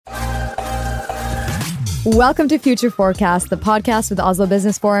Welcome to Future Forecast, the podcast with Oslo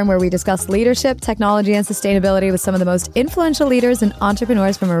Business Forum, where we discuss leadership, technology, and sustainability with some of the most influential leaders and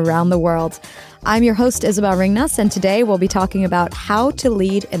entrepreneurs from around the world. I'm your host, Isabel Ringnes, and today we'll be talking about how to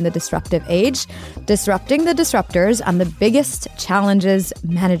lead in the disruptive age, disrupting the disruptors, and the biggest challenges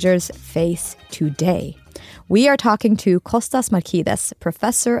managers face today. We are talking to Kostas Markides,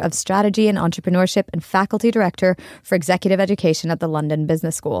 Professor of Strategy and Entrepreneurship and Faculty Director for Executive Education at the London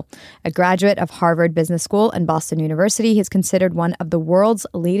Business School. A graduate of Harvard Business School and Boston University, he is considered one of the world's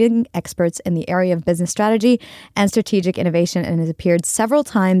leading experts in the area of business strategy and strategic innovation and has appeared several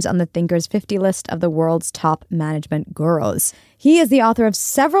times on the Thinkers 50 list of the world's top management gurus. He is the author of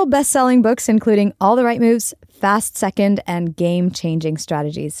several best-selling books, including All the Right Moves, Fast Second, and Game-Changing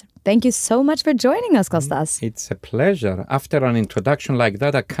Strategies. Thank you so much for joining us, Kostas. It's a pleasure. After an introduction like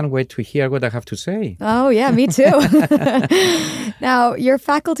that, I can't wait to hear what I have to say. Oh, yeah, me too. Now, you're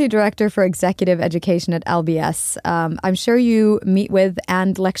faculty director for executive education at LBS. I'm sure you meet with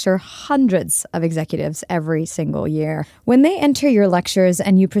and lecture hundreds of executives every single year. When they enter your lectures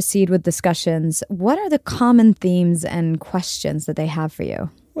and you proceed with discussions, what are the common themes and questions that they have for you?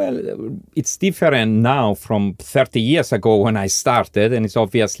 Well, it's different now from 30 years ago when I started, and it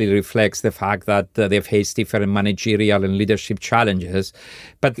obviously reflects the fact that they face different managerial and leadership challenges.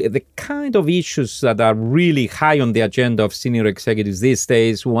 But the kind of issues that are really high on the agenda of senior executives these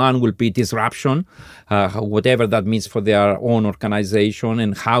days, one will be disruption, whatever that means for their own organization,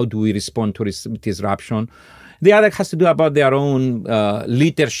 and how do we respond to disruption. The other has to do about their own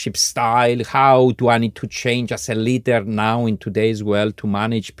leadership style. How do I need to change as a leader now in today's world to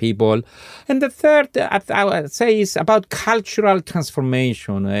manage people? And the third, I would say, is about cultural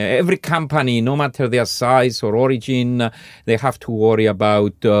transformation. Every company, no matter their size or origin, they have to worry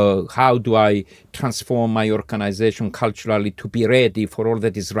about how do I transform my organization culturally to be ready for all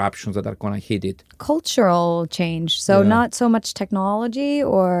the disruptions that are going to hit it. Cultural change. So not so much technology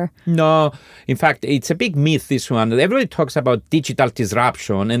or? No. In fact, it's a big myth, this one. Everybody talks about digital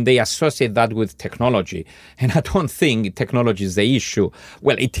disruption and they associate that with technology. And I don't think technology is the issue.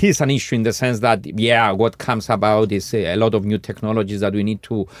 Well, it is an issue in the sense that, what comes about is a lot of new technologies that we need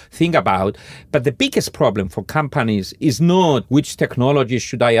to think about. But the biggest problem for companies is not which technology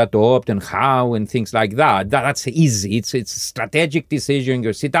should I adopt and how and things like that. That's easy. It's a strategic decision.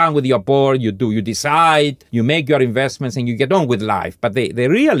 You sit down with your board, you decide, you make your investments and you get on with life. But the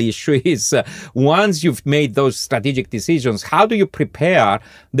real issue is once you've made those strategic decisions, how do you prepare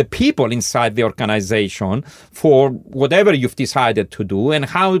the people inside the organization for whatever you've decided to do? And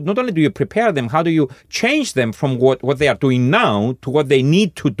how not only do you prepare them, how do you change them from what they are doing now to what they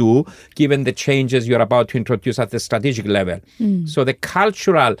need to do given the changes you're about to introduce at the strategic level? So the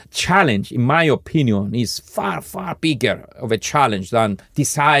cultural challenge, in my opinion, is far, far bigger of a challenge than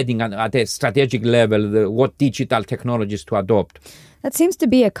deciding at a strategic level what digital technologies to adopt. That seems to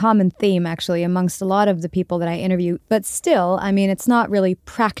be a common theme, actually, amongst a lot of the people that I interview. But still, I mean, it's not really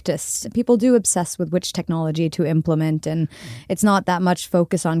practiced. People do obsess with which technology to implement, and it's not that much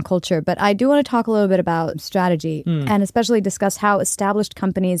focus on culture. But I do want to talk a little bit about strategy and especially discuss how established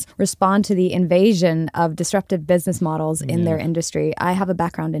companies respond to the invasion of disruptive business models in their industry. I have a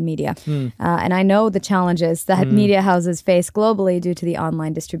background in media, and I know the challenges that media houses face globally due to the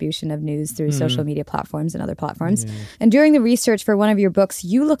online distribution of news through social media platforms and other platforms. And during the research for one of your books,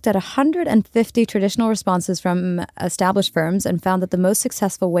 you looked at 150 traditional responses from established firms and found that the most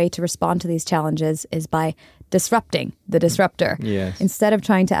successful way to respond to these challenges is by disrupting the disruptor. Instead of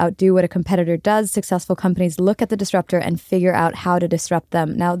trying to outdo what a competitor does, successful companies look at the disruptor and figure out how to disrupt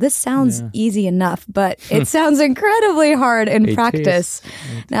them. Now, this sounds easy enough, but it sounds incredibly hard in practice.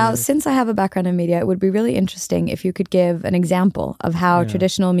 Now, since I have a background in media, it would be really interesting if you could give an example of how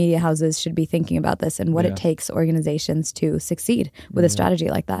traditional media houses should be thinking about this and what it takes organizations to succeed with a strategy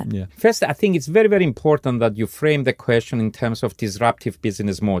like that. First, I think it's very, very important that you frame the question in terms of disruptive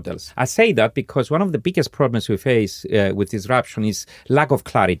business models. I say that because one of the biggest problems we face with disruption is lack of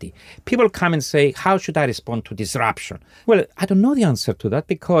clarity. People come and say, how should I respond to disruption? Well, I don't know the answer to that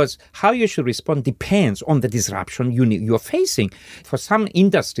because how you should respond depends on the disruption you're facing. For some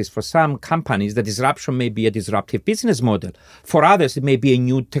industries, for some companies, the disruption may be a disruptive business model. For others, it may be a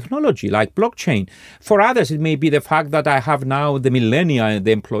new technology like blockchain. For others, it may be the fact that I have now the millennia,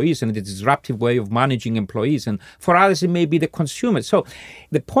 the employees, and the disruptive way of managing employees. And for others, it may be the consumer. So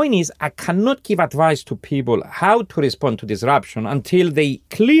the point is, I cannot give advice to people people how to respond to disruption until they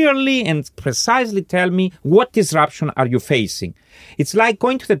clearly and precisely tell me what disruption are you facing. It's like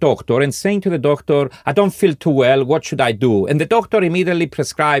going to the doctor and saying to the doctor, I don't feel too well, what should I do? And the doctor immediately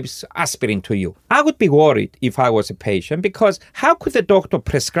prescribes aspirin to you. I would be worried if I was a patient, because how could the doctor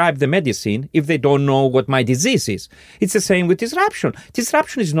prescribe the medicine if they don't know what my disease is? It's the same with disruption.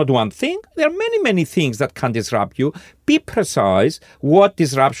 Disruption is not one thing. There are many, many things that can disrupt you. Be precise what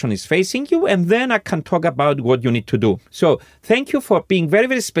disruption is facing you, and then I can talk about what you need to do. So thank you for being very,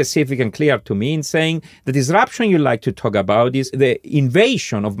 very specific and clear to me in saying the disruption you like to talk about is the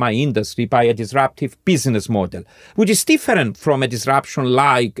invasion of my industry by a disruptive business model, which is different from a disruption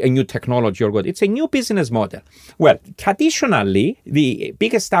like a new technology or what. It's a new business model. Well, traditionally, the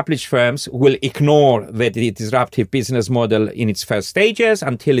big established firms will ignore the disruptive business model in its first stages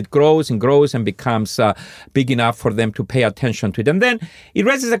until it grows and becomes big enough for them to pay attention to it. And then it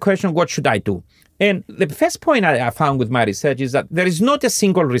raises the question, what should I do? And the first point I found with my research is that there is not a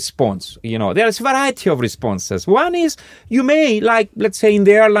single response. There is a variety of responses. One is you may, like, let's say in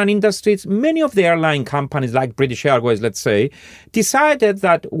the airline industries, many of the airline companies like British Airways, let's say, decided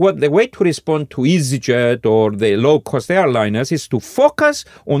that the way to respond to EasyJet or the low-cost airliners is to focus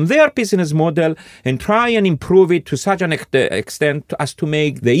on their business model and try and improve it to such an extent as to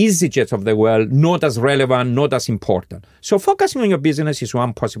make the EasyJets of the world not as relevant, not as important. So focusing on your business is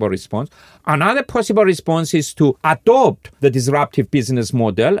one possible response. Another possible response is to adopt the disruptive business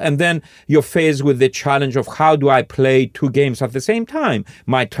model, and then you're faced with the challenge of how do I play two games at the same time?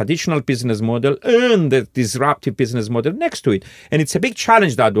 My traditional business model and the disruptive business model next to it. And it's a big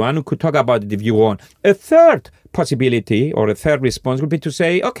challenge, that one. We could talk about it if you want. A third possibility or a third response would be to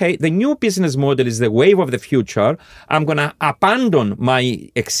say, okay, the new business model is the wave of the future. I'm going to abandon my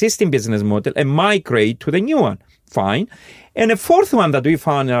existing business model and migrate to the new one. Fine. And a fourth one that we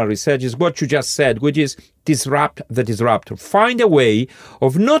found in our research is what you just said, which is disrupt the disruptor. Find a way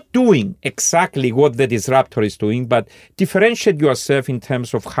of not doing exactly what the disruptor is doing, but differentiate yourself in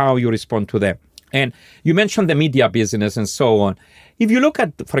terms of how you respond to them. And you mentioned the media business and so on. If you look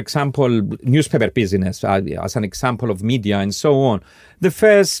at, for example, newspaper business as an example of media and so on, the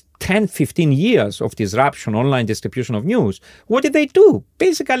first 10, 15 years of disruption, online distribution of news, what did they do?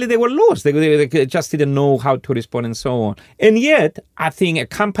 Basically, they were lost. They just didn't know how to respond and so on. And yet, I think a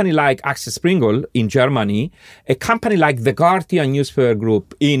company like Axel Springer in Germany, a company like the Guardian newspaper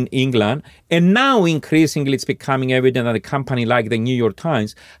group in England, and now increasingly it's becoming evident that a company like the New York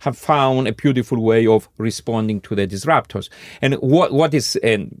Times have found a beautiful way of responding to the disruptors. And what is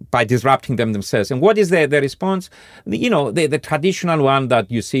by disrupting them themselves. And what is the response? The traditional one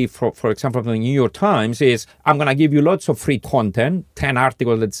that you see, for example, from the New York Times is, I'm going to give you lots of free content, 10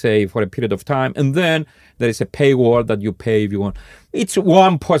 articles, let's say, for a period of time, and then there is a paywall that you pay if you want. It's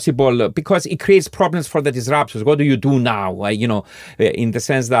one possible, because it creates problems for the disruptors. What do you do now? In the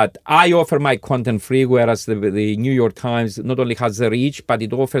sense that I offer my content free, whereas the New York Times not only has the reach, but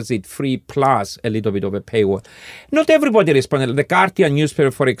it offers it free plus a little bit of a paywall. Not everybody responded. The Guardian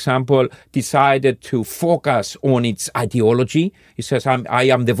newspaper, for example, decided to focus on its ideology. It says, I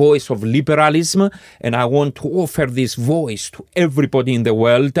am the voice of liberalism, and I want to offer this voice to everybody in the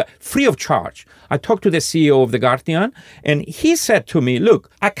world free of charge. I talked to the CEO of the Guardian, and he said to me, look,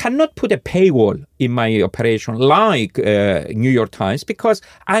 I cannot put a paywall in my operation like New York Times, because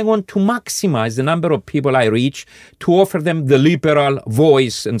I want to maximize the number of people I reach to offer them the liberal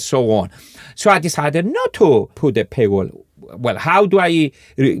voice and so on. So I decided not to put a paywall. Well, how do I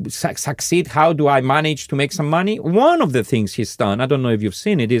succeed? How do I manage to make some money? One of the things he's done, I don't know if you've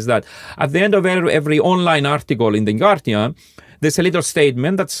seen it, is that at the end of every online article in The Guardian, there's a little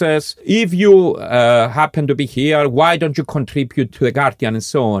statement that says, if you happen to be here, why don't you contribute to The Guardian and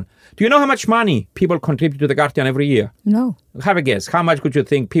so on? Do you know how much money people contribute to The Guardian every year? No. Have a guess. How much would you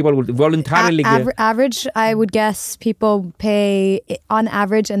think people would voluntarily give? Average, I would guess people pay on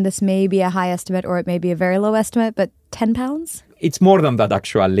average, and this may be a high estimate or it may be a very low estimate, but £10? It's more than that,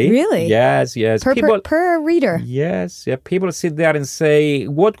 actually. Really? Yes. Per reader? Yes. Yeah. People sit there and say,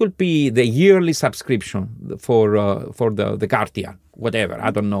 what would be the yearly subscription for the Guardian? Whatever.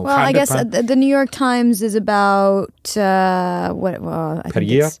 I don't know. Well, I guess the New York Times is about, per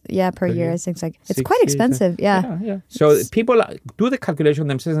year? Per year. It seems like it's quite expensive. Yeah. So people do the calculation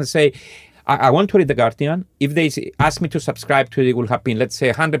themselves and say, I want to read The Guardian. If they ask me to subscribe to it, it will have been, let's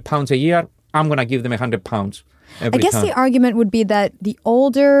say, £100 a year. I'm going to give them £100. I guess the argument would be that the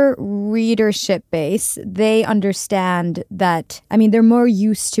older readership base, they understand that, they're more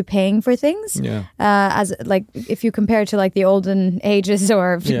used to paying for things. Yeah. As like, if you compare it to like the olden ages,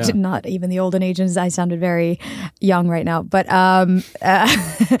 or not even the olden ages, I sounded very young right now, but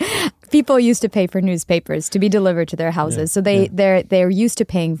People used to pay for newspapers to be delivered to their houses. So they're used to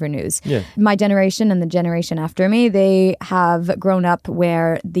paying for news. Yeah. My generation and the generation after me, they have grown up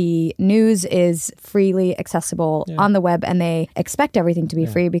where the news is freely accessible on the web, and they expect everything to be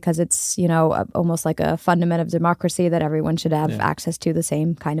free because it's, almost like a fundament of democracy that everyone should have access to the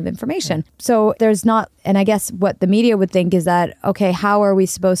same kind of information. So there's not, and I guess what the media would think is that, okay, how are we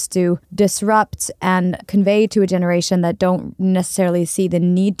supposed to disrupt and convey to a generation that don't necessarily see the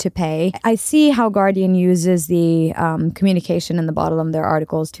need to pay? I see how Guardian uses the communication in the bottom of their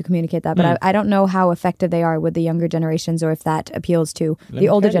articles to communicate that, but I don't know how effective they are with the younger generations or if that appeals to the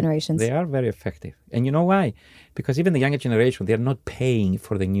older generations. They are very effective. And you know why? Because even the younger generation, they're not paying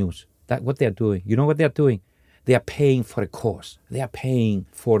for the news. That's what they're doing. You know what they're doing? They are paying for a cause. They are paying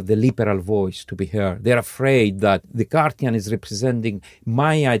for the liberal voice to be heard. They're afraid that the Guardian is representing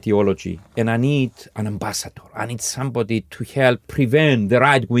my ideology and I need an ambassador. I need somebody to help prevent the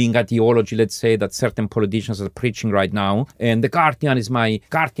right-wing ideology, let's say, that certain politicians are preaching right now. And the Guardian is my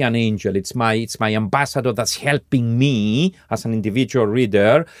guardian angel. It's my ambassador that's helping me as an individual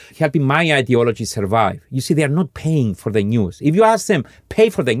reader, helping my ideology survive. You see, they're not paying for the news. If you ask them, pay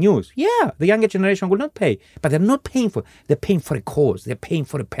for the news, the younger generation will not pay. But they're not paying for, they're paying for a cause. They're paying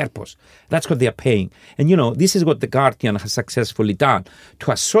for a purpose. That's what they're paying. And, this is what the Guardian has successfully done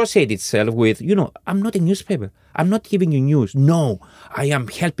to associate itself with, I'm not a newspaper. I'm not giving you news. No, I am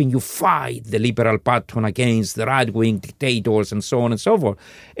helping you fight the liberal button against the right-wing dictators and so on and so forth.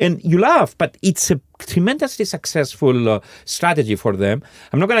 And you laugh, but it's a tremendously successful strategy for them.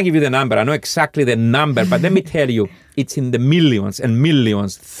 I'm not going to give you the number. I know exactly the number, but let me tell you, it's in the millions and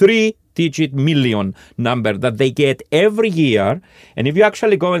millions, 3-digit million number that they get every year. And if you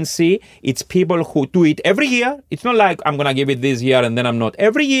actually go and see, it's people who do it every year. It's not like I'm going to give it this year and then I'm not.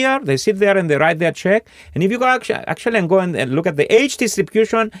 Every year, they sit there and they write their check. And if you go actually and go and look at the age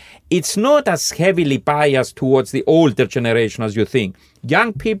distribution, it's not as heavily biased towards the older generation as you think.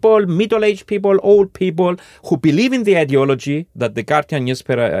 Young people, middle-aged people, old people who believe in the ideology that the Guardian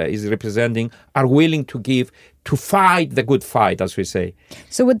newspaper is representing are willing to give to fight the good fight, as we say.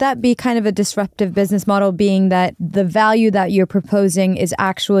 So would that be kind of a disruptive business model, being that the value that you're proposing is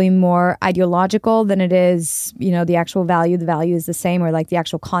actually more ideological than it is, the actual value? The value is the same, or like the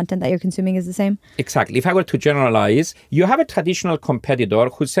actual content that you're consuming is the same? Exactly. If I were to generalize, you have a traditional competitor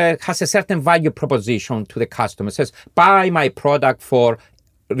who has a certain value proposition to the customer. Says, buy my product for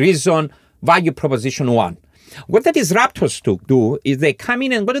reason value proposition 1. What the disruptors do is they come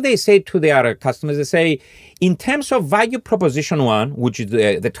in and what do they say to their customers? They say, in terms of value proposition 1, which is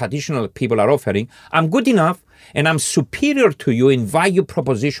the traditional people are offering, I'm good enough and I'm superior to you in value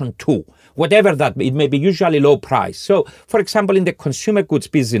proposition 2, whatever that, it may be usually low price. So, for example, in the consumer goods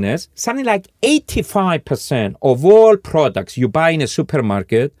business, something like 85% of all products you buy in a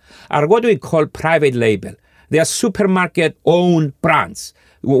supermarket are what we call private label. They are supermarket-owned brands.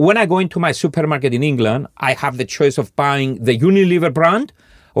 When I go into my supermarket in England, I have the choice of buying the Unilever brand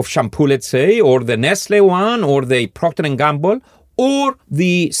of shampoo, let's say, or the Nestle one, or the Procter & Gamble, or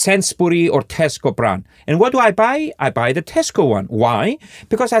the Sainsbury or Tesco brand. And what do I buy? I buy the Tesco one. Why?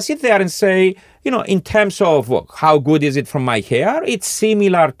 Because I sit there and say, in terms of how good is it from my hair, it's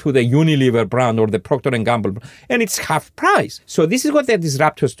similar to the Unilever brand or the Procter & Gamble, and it's half price. So this is what the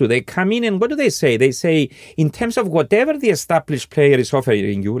disruptors do. They come in and what do they say? They say, in terms of whatever the established player is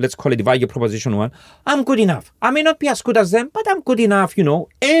offering you, let's call it value proposition 1, I'm good enough. I may not be as good as them, but I'm good enough,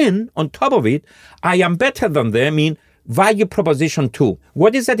 and on top of it, I am better than them in value proposition 2.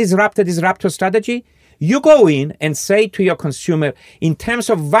 What is the disruptor strategy? You go in and say to your consumer, in terms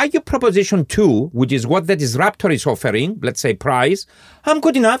of value proposition 2, which is what the disruptor is offering, let's say price, I'm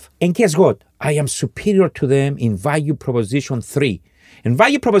good enough. And guess what? I am superior to them in value proposition 3. And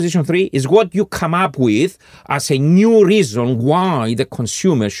value proposition 3 is what you come up with as a new reason why the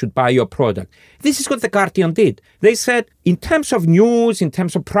consumer should buy your product. This is what the Guardian did. They said, in terms of news, in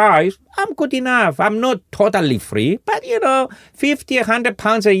terms of price, I'm good enough. I'm not totally free, but 50, 100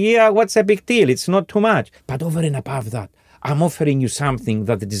 pounds a year, what's a big deal? It's not too much. But over and above that, I'm offering you something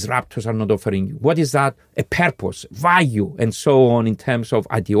that the disruptors are not offering you. What is that? A purpose, value, and so on in terms of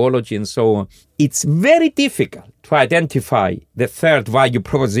ideology and so on. It's very difficult to identify the third value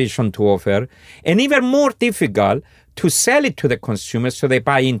proposition to offer, and even more difficult to sell it to the consumers so they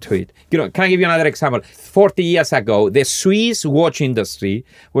buy into it. Can I give you another example? 40 years ago, the Swiss watch industry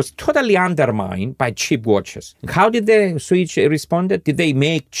was totally undermined by cheap watches. How did the Swiss respond? Did they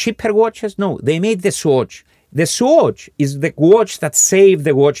make cheaper watches? No, they made the Swatch. The Swatch is the watch that saved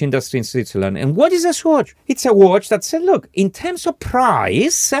the watch industry in Switzerland. And what is a Swatch? It's a watch that said, look, in terms of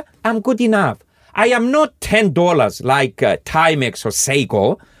price, I'm good enough. I am not $10 like Timex or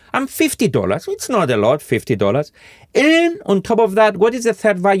Seiko. I'm $50. It's not a lot, $50. And on top of that, what is the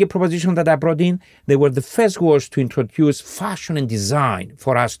third value proposition that I brought in? They were the first watch to introduce fashion and design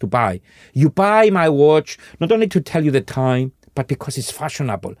for us to buy. You buy my watch not only to tell you the time, but because it's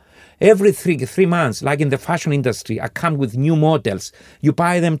fashionable. Every three months, like in the fashion industry, I come with new models. You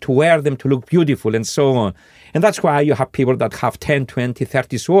buy them to wear them to look beautiful and so on. And that's why you have people that have 10, 20,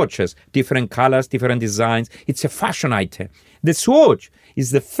 30 swatches, different colors, different designs. It's a fashion item. The swatch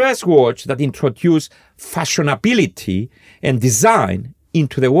is the first watch that introduced fashionability and design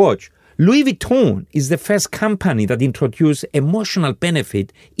into the watch. Louis Vuitton is the first company that introduced emotional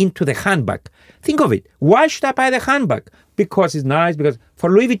benefit into the handbag. Think of it. Why should I buy the handbag? Because it's nice, because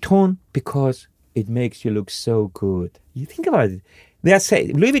for Louis Vuitton, because it makes you look so good. You think about it.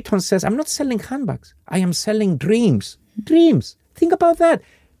 Louis Vuitton says, I'm not selling handbags. I am selling dreams. Dreams. Think about that.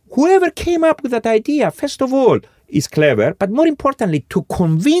 Whoever came up with that idea, first of all, is clever, but more importantly, to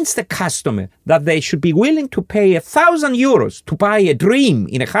convince the customer that they should be willing to pay €1,000 to buy a dream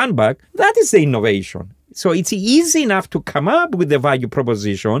in a handbag, that is the innovation. So it's easy enough to come up with the value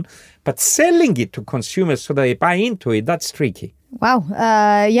proposition, but selling it to consumers so that they buy into it, that's tricky. Wow.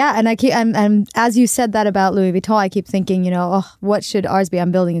 Yeah. And as you said that about Louis Vuitton, I keep thinking, what should ours be?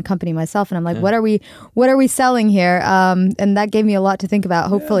 I'm building a company myself and I'm like, what are we selling here? And that gave me a lot to think about,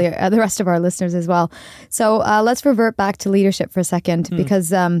 hopefully the rest of our listeners as well. So let's revert back to leadership for a second,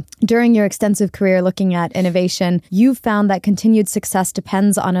 because during your extensive career looking at innovation, you've found that continued success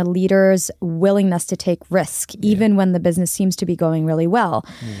depends on a leader's willingness to take risk, even when the business seems to be going really well.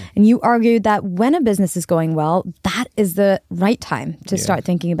 And you argued that when a business is going well, that is the right time to start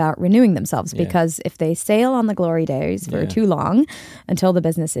thinking about renewing themselves, because if they sail on the glory days for too long until the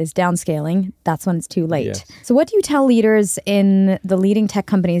business is downscaling, that's when it's too late. So what do you tell leaders in the leading tech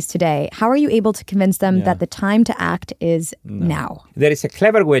companies today? How are you able to convince them that the time to act is now? There is a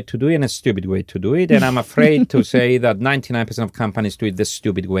clever way to do it and a stupid way to do it, and I'm afraid to say that 99% of companies do it the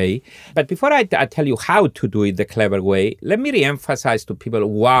stupid way. But before I tell you how to do it the clever way, let me re-emphasize to people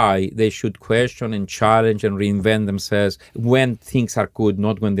why they should question and challenge and reinvent themselves when things are good,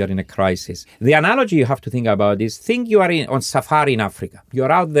 not when they're in a crisis. The analogy you have to think about is, think you are on safari in Africa.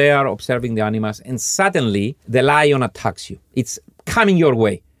 You're out there observing the animals and suddenly the lion attacks you. It's coming your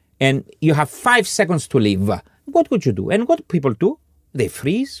way and you have 5 seconds to leave. What would you do? And what people do? They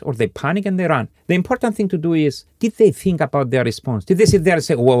freeze or they panic and they run. The important thing to do is, did they think about their response? Did they sit there and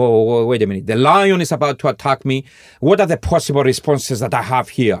say, whoa, wait a minute. The lion is about to attack me. What are the possible responses that I have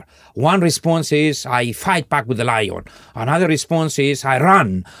here? One response is I fight back with the lion. Another response is I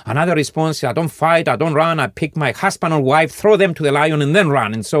run. Another response is I don't fight, I don't run. I pick my husband or wife, throw them to the lion and then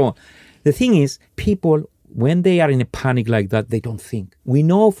run and so on. The thing is, people, when they are in a panic like that, they don't think. We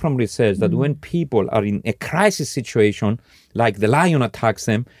know from research that when people are in a crisis situation, like the lion attacks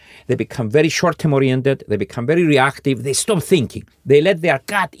them, they become very short-term oriented, they become very reactive, they stop thinking. They let their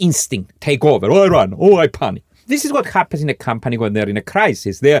gut instinct take over. Oh, I run. Oh, I panic. This is what happens in a company when they're in a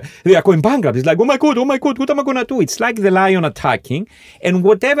crisis. They are going bankrupt. It's like, oh my God, what am I going to do? It's like the lion attacking. And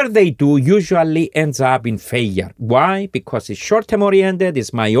whatever they do usually ends up in failure. Why? Because it's short-term oriented,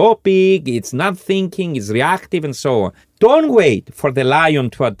 it's myopic, it's not thinking, it's reactive, and so on. Don't wait for the lion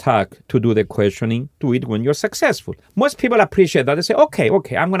to attack to do the questioning. Do it when you're successful. Most people appreciate that. They say, okay,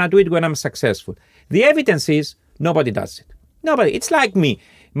 I'm going to do it when I'm successful. The evidence is nobody does it. Nobody. It's like me.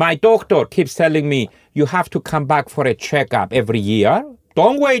 My doctor keeps telling me, you have to come back for a checkup every year.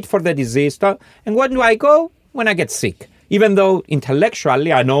 Don't wait for the disease. And when do I go? When I get sick. Even though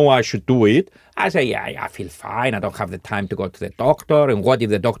intellectually I know I should do it, I say, I feel fine. I don't have the time to go to the doctor. And what if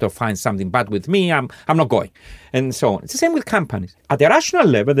the doctor finds something bad with me? I'm not going. And so on. It's the same with companies. At the rational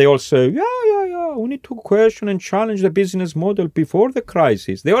level, they all say, we need to question and challenge the business model before the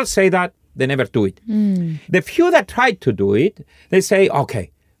crisis. They all say that. They never do it. The few that try to do it, they say,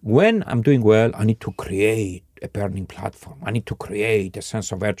 okay, when I'm doing well, I need to create a burning platform. I need to create a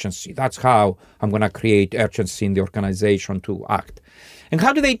sense of urgency. That's how I'm going to create urgency in the organization to act. And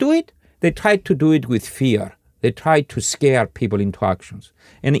how do they do it? They try to do it with fear. They try to scare people into actions.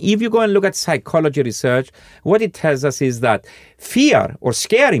 And if you go and look at psychology research, what it tells us is that fear or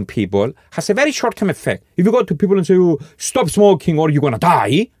scaring people has a very short-term effect. If you go to people and say, oh, stop smoking or you're going to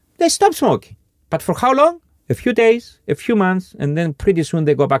die, they stop smoking. But for how long? A few days, a few months, and then pretty soon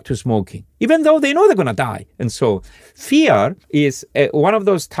they go back to smoking, even though they know they're going to die. And so fear is one of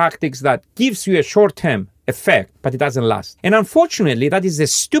those tactics that gives you a short-term effect, but it doesn't last. And unfortunately, that is the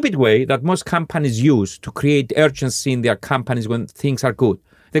stupid way that most companies use to create urgency in their companies when things are good.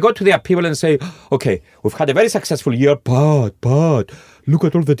 They go to their people and say, okay, we've had a very successful year, but look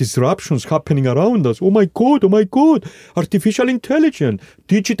at all the disruptions happening around us. Oh my God. Artificial intelligence,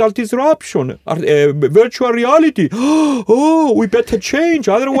 digital disruption, virtual reality. Oh, we better change.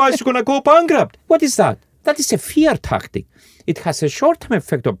 Otherwise, you're going to go bankrupt. What is that? That is a fear tactic. It has a short-term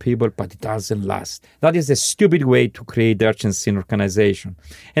effect on people, but it doesn't last. That is a stupid way to create urgency in organization.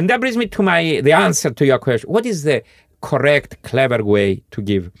 And that brings me to the answer to your question. What is the correct, clever way to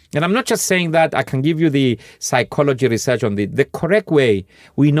give? And I'm not just saying that. I can give you the psychology research on the correct way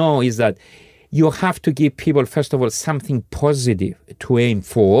we know is that you have to give people, first of all, something positive to aim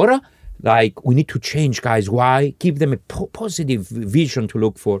for. Like, we need to change, guys. Why? Give them a positive vision to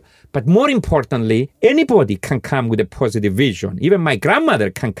look for. But more importantly, anybody can come with a positive vision. Even my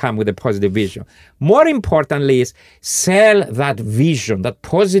grandmother can come with a positive vision. More importantly is sell that vision, that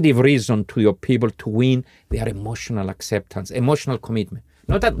positive reason to your people to win their emotional acceptance, emotional commitment.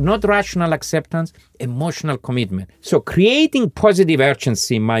 Not rational acceptance, emotional commitment. So creating positive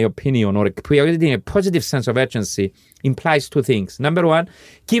urgency, in my opinion, or creating a positive sense of urgency implies two things. Number one,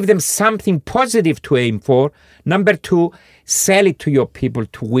 give them something positive to aim for. Number two, sell it to your people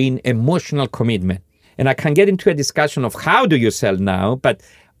to win emotional commitment. And I can get into a discussion of how do you sell now, but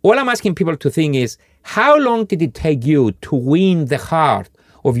all I'm asking people to think is, how long did it take you to win the heart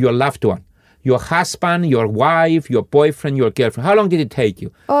of your loved one? Your husband, your wife, your boyfriend, your girlfriend. How long did it take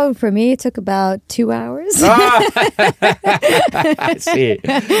you? Oh, for me, it took about 2 hours. I see.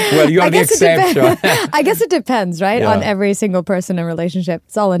 Well, you're the exception. I guess it depends, right? On every single person in a relationship.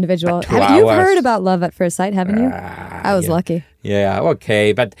 It's all individual. You've heard about love at first sight, haven't you? I was lucky. Yeah,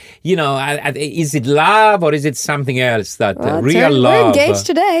 okay. But, is it love or is it something else that real love? We're engaged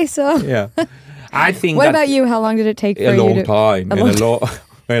today, so. Yeah. I think What about you? How long did it take for you? A long time.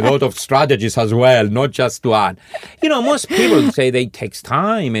 A lot of strategies as well, not just one. Most people say it takes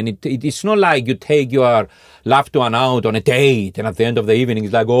time, and it's not like you take your loved one out on a date, and at the end of the evening,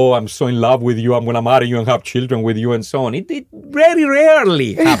 it's like, oh, I'm so in love with you, I'm going to marry you and have children with you, and so on. It very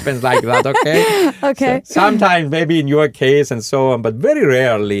rarely happens like that, okay? Okay. So sometimes, maybe in your case and so on, but very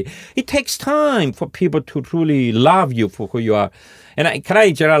rarely. It takes time for people to truly love you for who you are. And can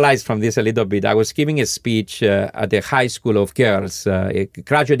I generalize from this a little bit? I was giving a speech at the high school of girls,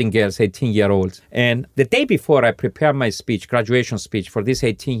 graduating girls, 18-year-olds. And the day before, I prepared my speech, graduation speech for these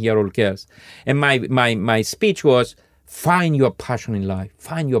 18-year-old girls. And my speech was, find your passion in life.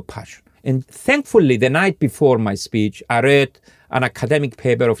 Find your passion. And thankfully, the night before my speech, I read an academic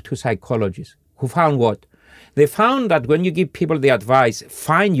paper of two psychologists who found what? They found that when you give people the advice,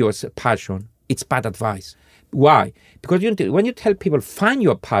 find your passion, it's bad advice. Why? Because when you tell people, find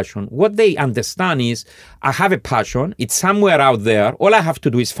your passion, what they understand is, I have a passion, it's somewhere out there, all I have to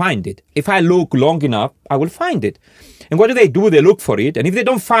do is find it. If I look long enough, I will find it. And what do? They look for it. And if they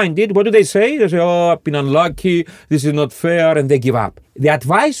don't find it, what do they say? They say, oh, I've been unlucky, this is not fair, and they give up. The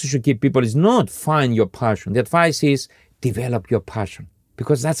advice you should give people is not find your passion. The advice is develop your passion.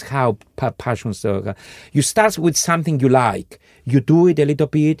 Because that's how passions are. You start with something you like. You do it a little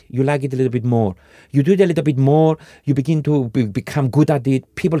bit, you like it a little bit more. You do it a little bit more, you begin to become good at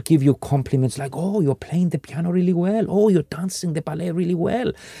it. People give you compliments like, oh, you're playing the piano really well. Oh, you're dancing the ballet really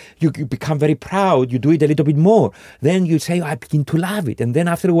well. You become very proud. You do it a little bit more. Then you say, oh, I begin to love it. And then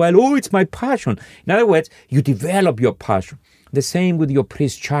after a while, oh, it's my passion. In other words, you develop your passion. The same with your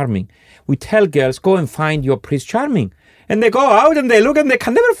Prince Charming. We tell girls, go and find your Prince Charming. And they go out and they look and they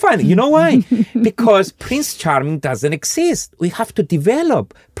can never find it. You know why? Because Prince Charming doesn't exist. We have to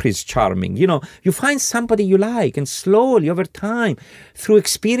develop Prince Charming. You find somebody you like, and slowly over time, through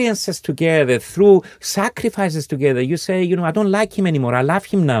experiences together, through sacrifices together, you say, I don't like him anymore. I love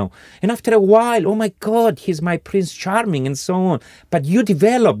him now. And after a while, oh my God, he's my Prince Charming, and so on. But you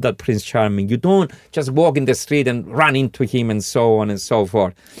develop that Prince Charming. You don't just walk in the street and run into him and so on and so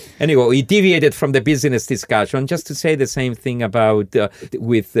forth. Anyway, we deviated from the business discussion just to say the same thing about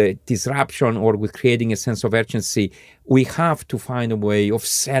with disruption or with creating a sense of urgency. We have to find a way of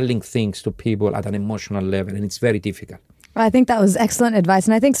selling things to people at an emotional level, and it's very difficult. I think that was excellent advice.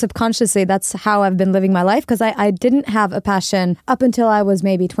 And I think subconsciously that's how I've been living my life, because I didn't have a passion up until I was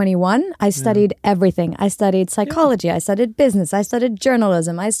maybe 21. I studied everything. I studied psychology. I studied business. I studied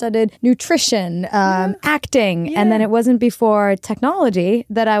journalism. I studied nutrition, acting. And then it wasn't before technology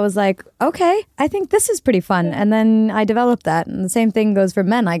that I was like, okay, I think this is pretty fun. And then I developed that. And the same thing goes for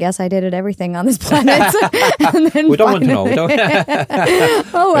men. I guess I dated everything on this planet. And then we don't want to know.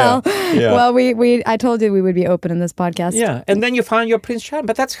 Oh, well. Well, I told you we would be open in this podcast. Yeah, and then you find your Prince Charming.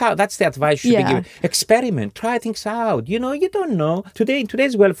 But that's the advice you should be giving. Experiment, try things out. You don't know. In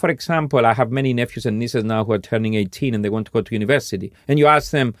today's world, for example, I have many nephews and nieces now who are turning 18 and they want to go to university. And you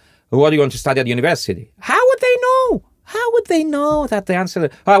ask them, what do you want to study at university? How would they know? How would they know that the answer,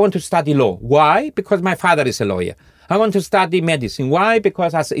 I want to study law. Why? Because my father is a lawyer. I want to study medicine. Why?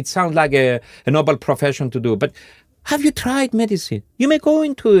 Because it sounds like a noble profession to do. But have you tried medicine? You may go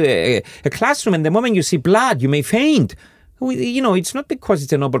into a classroom and the moment you see blood, you may faint. It's not because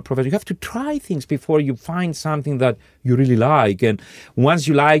it's a noble profession. You have to try things before you find something that you really like. And once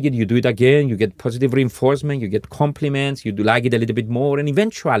you like it, you do it again. You get positive reinforcement. You get compliments. You do like it a little bit more. And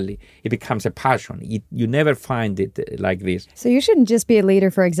eventually, it becomes a passion. You never find it like this. So you shouldn't just be a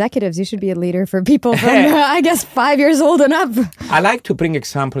leader for executives. You should be a leader for people from, I guess, 5 years old and up. I like to bring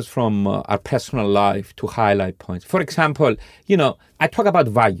examples from our personal life to highlight points. For example, I talk about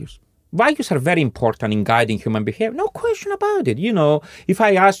values. Values are very important in guiding human behavior. No question about it. If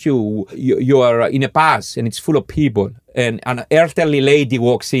I ask you are in a bus and it's full of people and an elderly lady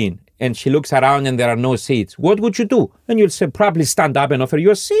walks in and she looks around and there are no seats, what would you do? And you'll say, probably stand up and offer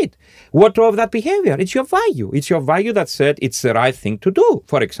you a seat. What drove that behavior? It's your value. It's your value that said it's the right thing to do,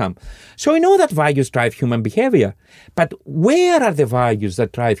 for example. So we know that values drive human behavior. But where are the values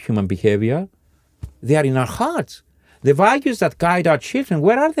that drive human behavior? They are in our hearts. The values that guide our children,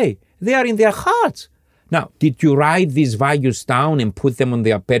 where are they? They are in their hearts. Now, did you write these values down and put them on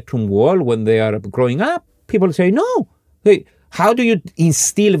their bedroom wall when they are growing up? People say no. Hey, how do you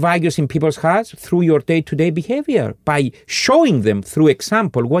instill values in people's hearts? Through your day-to-day behavior, by showing them through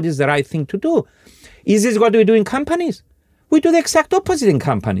example what is the right thing to do. Is this what we do in companies? We do the exact opposite in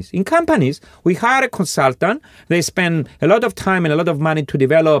companies. In companies, we hire a consultant. They spend a lot of time and a lot of money to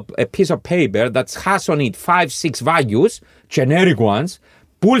develop a piece of paper that has on it 5-6 values, generic ones,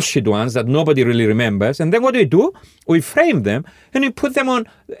 bullshit ones that nobody really remembers. And then what do? We frame them and we put them on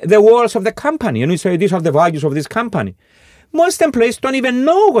the walls of the company. And we say, these are the values of this company. Most employees don't even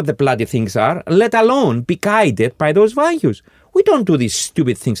know what the bloody things are, let alone be guided by those values. We don't do these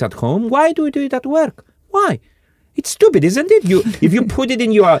stupid things at home. Why do we do it at work? Why? It's stupid, isn't it? If you put it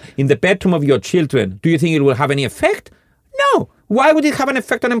in the bedroom of your children, do you think it will have any effect? No. Why would it have an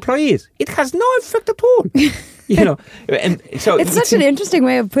effect on employees? It has no effect at all. And so it's such an interesting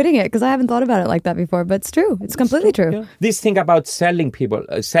way of putting it because I haven't thought about it like that before. But it's true. It's completely true. Yeah. This thing about selling people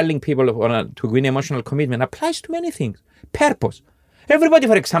to win emotional commitment applies to many things. Purpose. Everybody,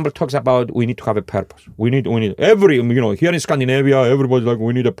 for example, talks about we need to have a purpose. We need here in Scandinavia, everybody's like,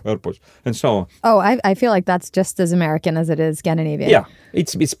 we need a purpose, and so on. Oh, I feel like that's just as American as it is Scandinavian. Yeah,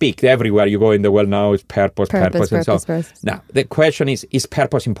 it's big. Everywhere you go in the world now, it's purpose, and so on. Now, the question is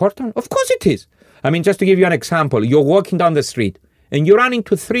purpose important? Of course it is. I mean, just to give you an example, you're walking down the street, and you run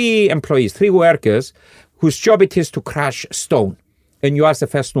into 3 employees, 3 workers, whose job it is to crush stone. And you ask the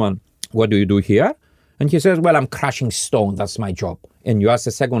first one, what do you do here? And he says, well, I'm crushing stone. That's my job. And you ask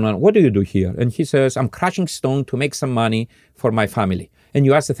the second one, what do you do here? And he says, I'm crushing stone to make some money for my family. And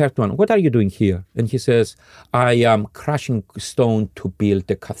you ask the third one, what are you doing here? And he says, I am crushing stone to build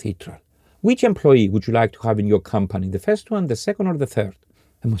a cathedral. Which employee would you like to have in your company? The first one, the second, or the third?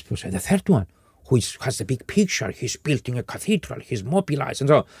 And most people say, the third one, who has a big picture. He's building a cathedral. He's mobilized. And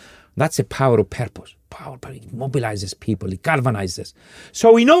so that's the power of purpose. It mobilizes people. It galvanizes.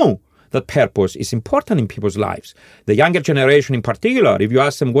 So we know that purpose is important in people's lives. The younger generation in particular, if you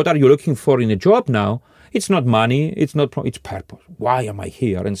ask them, what are you looking for in a job now? It's not money, it's purpose. Why am I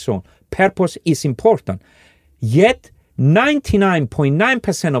here? And so on. Purpose is important. Yet,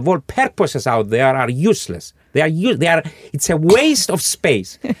 99.9% of all purposes out there are useless. It's a waste of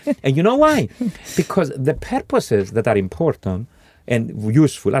space. And you know why? Because the purposes that are important and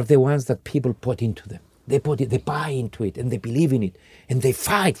useful are the ones that people put into them. They buy into it, and they believe in it, and they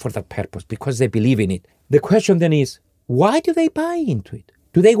fight for that purpose because they believe in it. The question then is, why do they buy into it?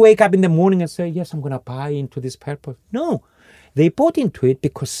 Do they wake up in the morning and say, yes, I'm going to buy into this purpose? No, they bought into it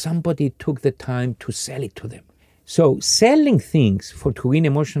because somebody took the time to sell it to them. So selling things to win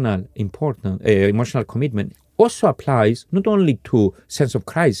emotional commitment also applies not only to sense of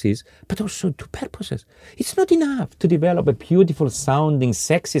crisis, but also to purposes. It's not enough to develop a beautiful sounding,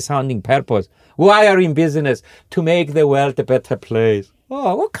 sexy sounding purpose. Why are you in business? To make the world a better place.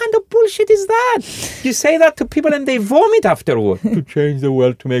 Oh, what kind of bullshit is that? You say that to people and they vomit afterward. To change the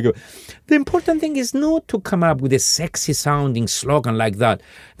world, to make it. The important thing is not to come up with a sexy sounding slogan like that.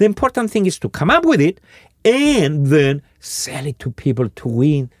 The important thing is to come up with it and then sell it to people, to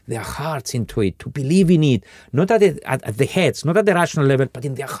win their hearts into it, to believe in it, not at the heads, not at the rational level, but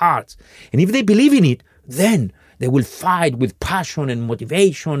in their hearts. And if they believe in it, then They will fight with passion and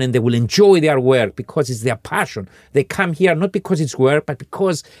motivation, and they will enjoy their work because it's their passion. They come here not because it's work, but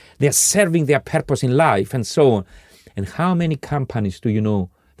because they're serving their purpose in life and so on. And how many companies do you know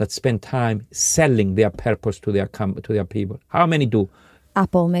that spend time selling their purpose to their people? How many do?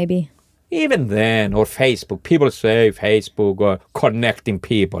 Apple, maybe. Even then, or Facebook. People say Facebook or connecting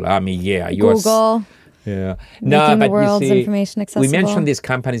people. I mean, yeah. Google. Yeah. Making the but world's you see, information accessible. we mention these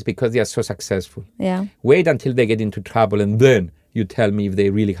companies because they are so successful. Yeah. Wait until they get into trouble, and then you tell me if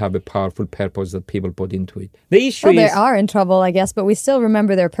they really have a powerful purpose that people put into it. The issue is... they are in trouble, I guess, but we still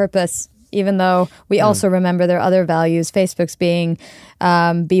remember their purpose, even though we also remember their other values. Facebook's being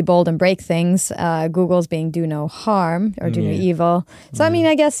be bold and break things. Google's being do no harm or do no evil. So, I mean,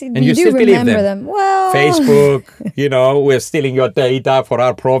 I guess and you do remember them. Well, Facebook, we're stealing your data for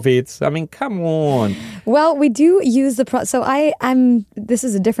our profits. I mean, come on. Well, we do use the so I'm this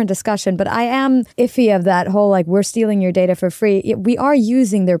is a different discussion, but I am iffy of that whole like we're stealing your data for free. We are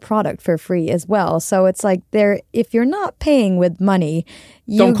using their product for free as well. So it's like if you're not paying with money,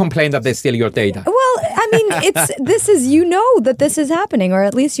 don't complain that they steal your data. Well, I mean, that this is happening, or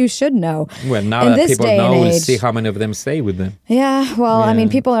at least you should know. Well, now that people know, we'll see how many of them stay with them. Yeah, well, I mean,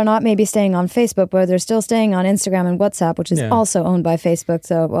 people are not maybe staying on Facebook, but they're still staying on Instagram and WhatsApp, which is also owned by Facebook.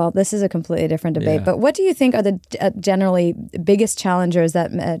 So, well, this is a completely different debate. Yeah. But what do you think are the generally biggest challenges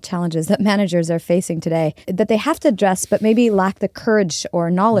that managers are facing today that they have to address, but maybe lack the courage or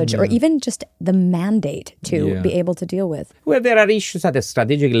knowledge or even just the mandate to be able to deal with? Well, there are issues at the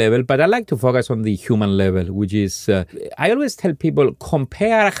strategic level, but I like to focus on the human level, which is, I always tell people,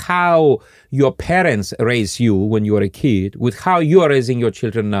 compare how your parents raised you when you were a kid with how you are raising your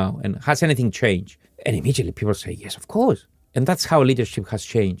children now. And has anything changed? And immediately people say, yes, of course. And that's how leadership has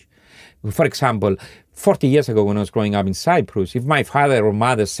changed. For example, 40 years ago when I was growing up in Cyprus, if my father or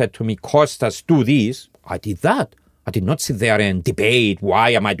mother said to me, Kostas, do this, I did that. I did not sit there and debate, why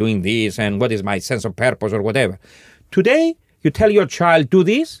am I doing this and what is my sense of purpose or whatever. Today, you tell your child, do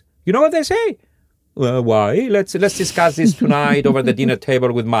this, you know what they say? Well, why? Let's discuss this tonight over the dinner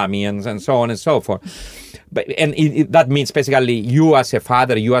table with mommy and so on and so forth. But that means basically you as a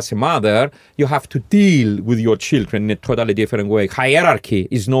father, you as a mother, you have to deal with your children in a totally different way. Hierarchy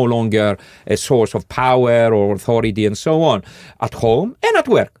is no longer a source of power or authority and so on. At home and at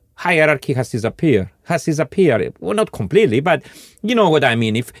work, hierarchy has disappeared. Well, not completely, but you know what I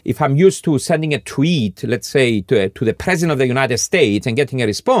mean. If I'm used to sending a tweet, let's say, to the President of the United States and getting a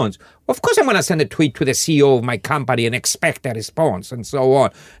response, of course I'm going to send a tweet to the CEO of my company and expect a response and so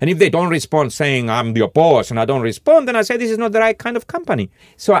on. And if they don't respond saying, I'm your boss, and I don't respond, then I say, this is not the right kind of company.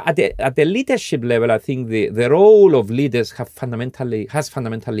 So at the leadership level, I think the role of leaders has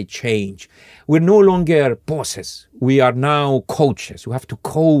fundamentally changed. We're no longer bosses. We are now coaches. We have to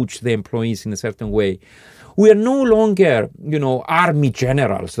coach the employees in a certain way. We are no longer, army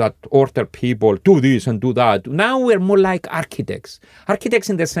generals that order people, do this and do that. Now we're more like architects. Architects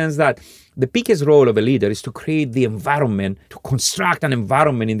in the sense that the biggest role of a leader is to create the environment, to construct an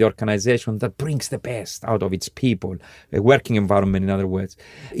environment in the organization that brings the best out of its people, a working environment, in other words.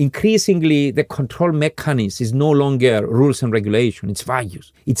 Increasingly, the control mechanism is no longer rules and regulation, it's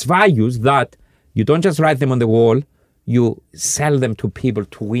values. It's values that you don't just write them on the wall, you sell them to people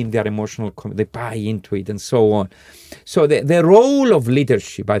to win their emotional, they buy into it and so on. So the role of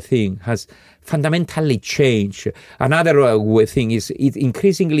leadership, I think, has fundamentally changed. Another thing is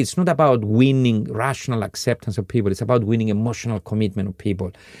increasingly it's not about winning rational acceptance of people, it's about winning emotional commitment of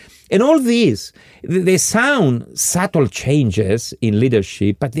people. And all these, they sound subtle changes in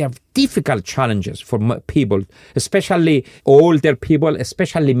leadership, but they are difficult challenges for people, especially older people,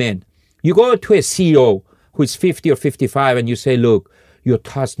 especially men. You go to a CEO who is 50 or 55 and you say, look, your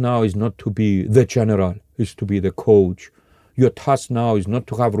task now is not to be the general, it's to be the coach. Your task now is not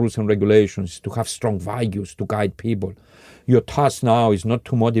to have rules and regulations, it's to have strong values to guide people. Your task now is not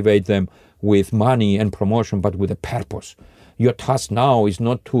to motivate them with money and promotion, but with a purpose. Your task now is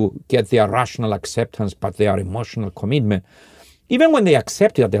not to get their rational acceptance, but their emotional commitment. Even when they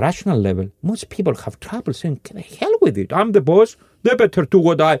accept it at the rational level, most people have trouble saying, "Can I hell with it? I'm the boss. They better do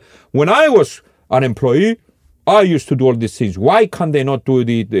when I was an employee, I used to do all these things. Why can't they not do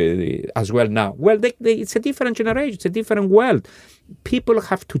it as well now?" Well, it's a different generation. It's a different world. People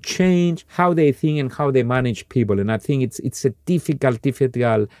have to change how they think and how they manage people. And I think it's a difficult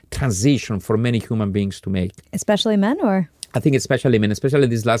transition for many human beings to make. Especially men, or? I think especially men, especially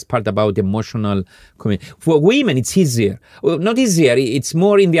this last part about emotional commitment. For women, it's easier. Well, not easier, it's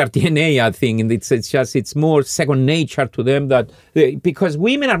more in their DNA, I think. And it's more second nature to them because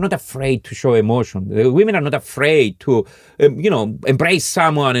women are not afraid to show emotion. Women are not afraid to, embrace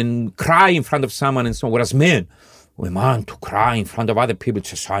someone and cry in front of someone and so on. Whereas men, a man to cry in front of other people,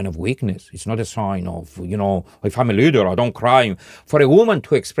 it's a sign of weakness. It's not a sign of, if I'm a leader, I don't cry. For a woman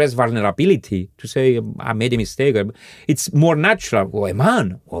to express vulnerability, to say, I made a mistake, it's more natural. Oh, a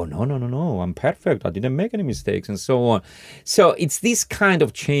man, oh, no, I'm perfect. I didn't make any mistakes, and so on. So it's these kind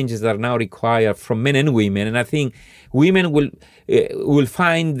of changes that are now required from men and women. And I think women will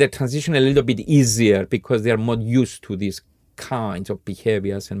find the transition a little bit easier because they are more used to these kinds of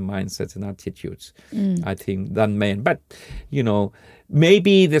behaviors and mindsets and attitudes, I think, than men. But,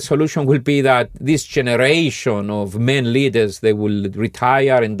 maybe the solution will be that this generation of men leaders, they will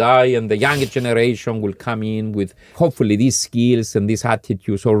retire and die, and the younger generation will come in with hopefully these skills and these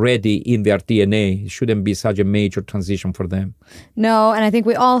attitudes already in their DNA. It shouldn't be such a major transition for them. No, and I think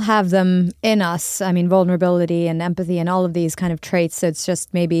we all have them in us. I mean, vulnerability and empathy and all of these kind of traits. So it's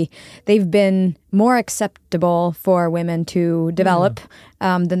just maybe they've been more acceptable for women to develop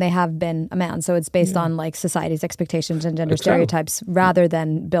than they have been a man. So it's based on like society's expectations and gender stereotypes rather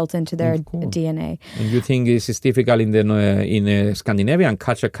than built into their DNA. And you think this is difficult in the Scandinavian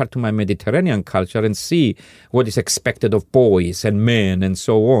culture, come to my Mediterranean culture and see what is expected of boys and men and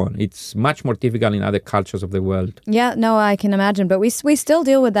so on. It's much more difficult in other cultures of the world. Yeah, no, I can imagine. But we still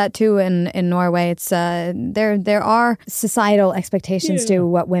deal with that too in Norway. It's there are societal expectations to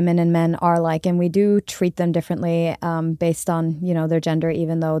what women and men are like, and we do treat them differently based on their gender,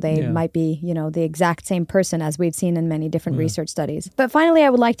 even though they might be the exact same person, as we've seen in many different research studies. But finally, I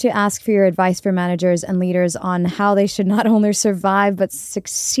would like to ask for your advice for managers and leaders on how they should not only survive but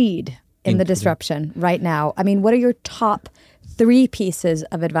succeed in the disruption right now. I mean, what are your top 3 pieces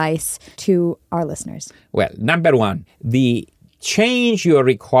of advice to our listeners? Well, number 1, the change you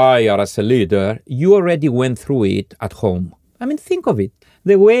require as a leader, you already went through it at home. I mean, think of it.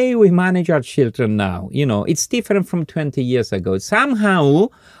 The way we manage our children now, it's different from 20 years ago. Somehow,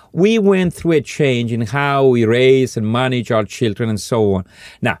 we went through a change in how we raise and manage our children and so on.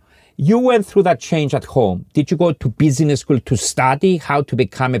 Now, you went through that change at home. Did you go to business school to study how to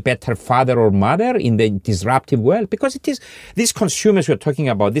become a better father or mother in the disruptive world? Because it is these consumers you're talking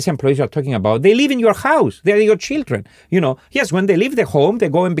about, these employees you're talking about, they live in your house. They're your children. Yes, when they leave the home, they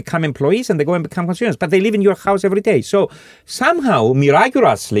go and become employees and they go and become consumers, but they live in your house every day. So somehow,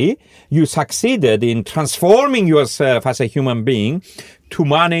 miraculously, you succeeded in transforming yourself as a human being to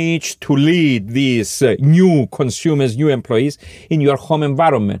manage to lead these new consumers, new employees in your home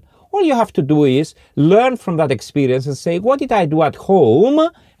environment. All you have to do is learn from that experience and say, what did I do at home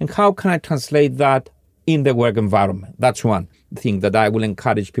and how can I translate that in the work environment? That's one thing that I will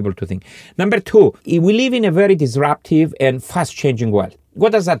encourage people to think. Number 2, we live in a very disruptive and fast-changing world.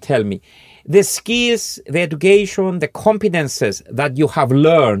 What does that tell me? The skills, the education, the competences that you have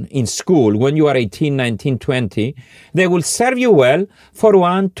learned in school when you are 18, 19, 20, they will serve you well for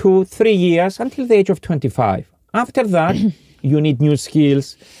 1, 2, 3 years until the age of 25. After that, you need new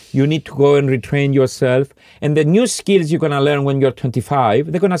skills. You need to go and retrain yourself. And the new skills you're going to learn when you're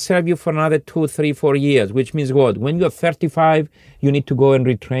 25, they're going to serve you for another 2, 3, 4 years, which means what? When you're 35, you need to go and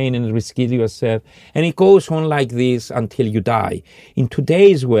retrain and reskill yourself. And it goes on like this until you die. In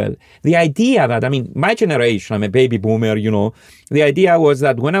today's world, the idea that, my generation, I'm a baby boomer, the idea was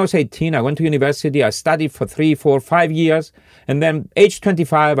that when I was 18, I went to university, I studied for 3, 4, 5 years. And then age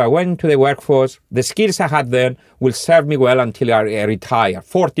 25, I went to the workforce. The skills I had then will serve me well until I retire,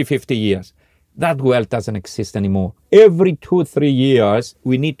 40, 50 years. That world doesn't exist anymore. Every 2, 3 years,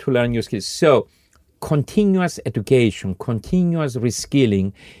 we need to learn new skills. So continuous education, continuous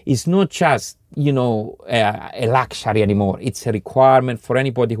reskilling is not just, a luxury anymore. It's a requirement for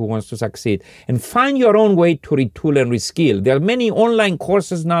anybody who wants to succeed. And find your own way to retool and reskill. There are many online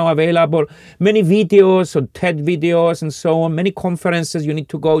courses now available, many videos or TED videos and so on, many conferences you need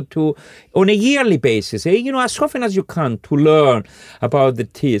to go to on a yearly basis, as often as you can to learn about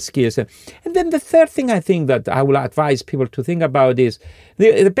the skills. And then the third thing I think that I will advise people to think about is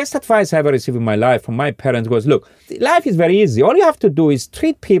the best advice I ever received in my life from my parents was, look, life is very easy. All you have to do is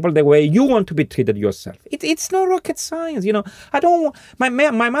treat people the way you want to be treated yourself. It's no rocket science.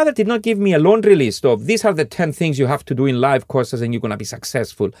 My mother did not give me a laundry list of these are the 10 things you have to do in life courses and you're going to be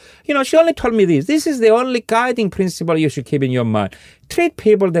successful. She only told me this is the only guiding principle you should keep in your mind. Treat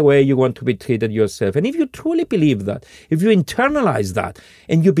people the way you want to be treated yourself. And if you truly believe that, if you internalize that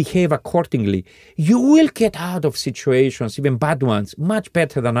and you behave accordingly, you will get out of situations, even bad ones, much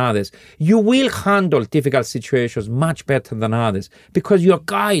better than others. You will handle difficult situations much better than others because you're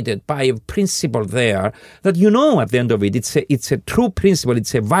guided by a principle there that at the end of it, it's a true principle,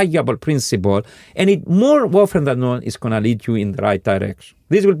 it's a valuable principle, and it more often than not is going to lead you in the right direction.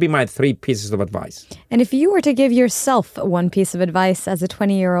 These will be my 3 pieces of advice. And if you were to give yourself one piece of advice as a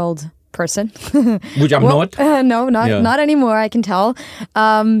 20-year-old person. Which I'm not. No, not anymore, I can tell.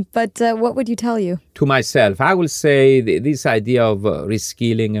 But what would you tell you? To myself, I will say this idea of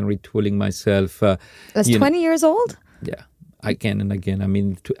reskilling and retooling myself. That's 20 years old? Yeah, again and again. I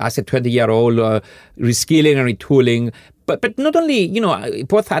mean, as a 20-year-old, reskilling and retooling. But not only,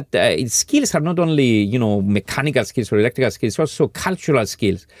 both skills are not only, mechanical skills or electrical skills, also cultural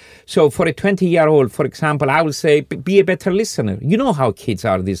skills. So for a 20-year-old, for example, I would say be a better listener. You know how kids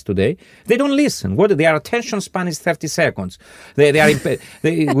are these today. They don't listen. Their attention span is 30 seconds. They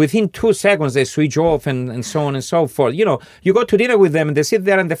within 2 seconds, they switch off and so on and so forth. You go to dinner with them and they sit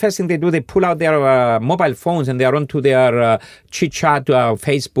there and the first thing they do, they pull out their mobile phones and they are onto their chit-chat,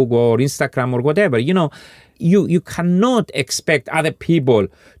 Facebook or Instagram or whatever, You cannot expect other people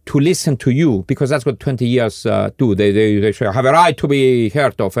to listen to you because that's what 20 years do. They say, I have a right to be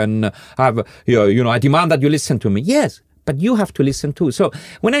heard of and have, I demand that you listen to me. Yes, but you have to listen too. So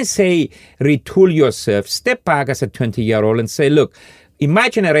when I say retool yourself, step back as a 20-year-old and say, look, in my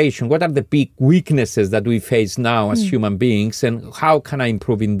generation, what are the big weaknesses that we face now as human beings, and how can I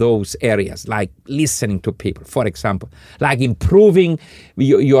improve in those areas, like listening to people, for example, like improving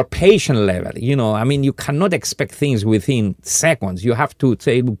your patient level. You cannot expect things within seconds. You have to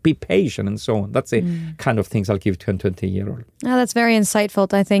say, be patient and so on. That's the kind of things I'll give to a 20-year-old. Oh, that's very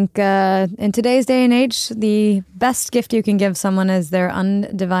insightful. I think in today's day and age, the best gift you can give someone is their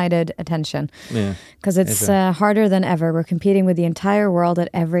undivided attention. Yeah. Because it's harder than ever. We're competing with the entire world at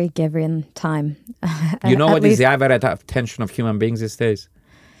every given time. You know what is the average attention of human beings these days?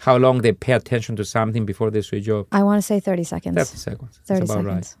 How long they pay attention to something before they switch off? I want to say 30 seconds. 30 seconds. 30 That's about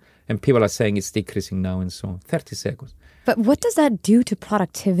seconds. Right. And people are saying it's decreasing now and so on. 30 seconds. But what does that do to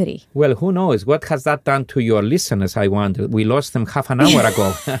productivity? Well, who knows? What has that done to your listeners, I wonder? We lost them half an hour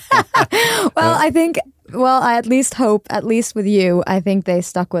ago. Well, I think... Well, I at least hope, at least with you, I think they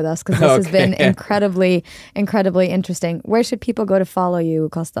stuck with us because this has been incredibly, incredibly interesting. Where should people go to follow you,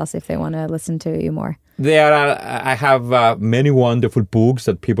 Kostas, if they want to listen to you more? I have many wonderful books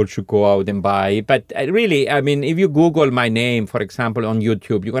that people should go out and buy. But really, if you Google my name, for example, on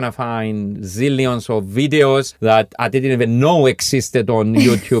YouTube, you're going to find zillions of videos that I didn't even know existed on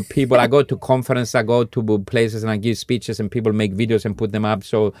YouTube. I go to conferences, I go to places and I give speeches and people make videos and put them up.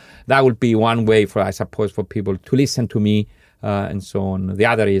 So that would be one way for people to listen to me. And so on. The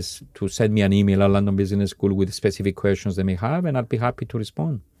other is to send me an email at London Business School with specific questions they may have, and I'd be happy to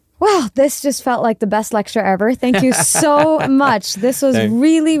respond. Wow, this just felt like the best lecture ever. Thank you so much. This was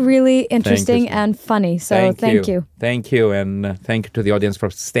really, really interesting and funny. So thank you. Thank you. And thank you to the audience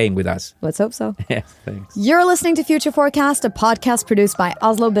for staying with us. Let's hope so. Yes, thanks. You're listening to Future Forecast, a podcast produced by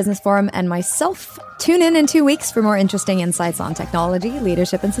Oslo Business Forum and myself. Tune in 2 weeks for more interesting insights on technology,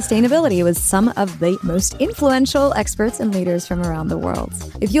 leadership, and sustainability with some of the most influential experts and leaders from around the world.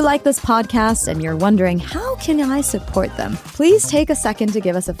 If you like this podcast and you're wondering, how can I support them? Please take a second to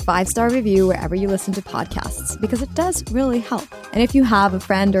give us a 5-star review wherever you listen to podcasts, because it does really help. And if you have a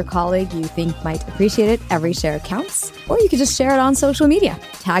friend or colleague you think might appreciate it, every share counts. Or you could just share it on social media.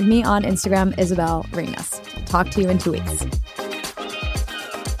 Tag me on Instagram, Isabel Ringnes. Talk to you in 2 weeks.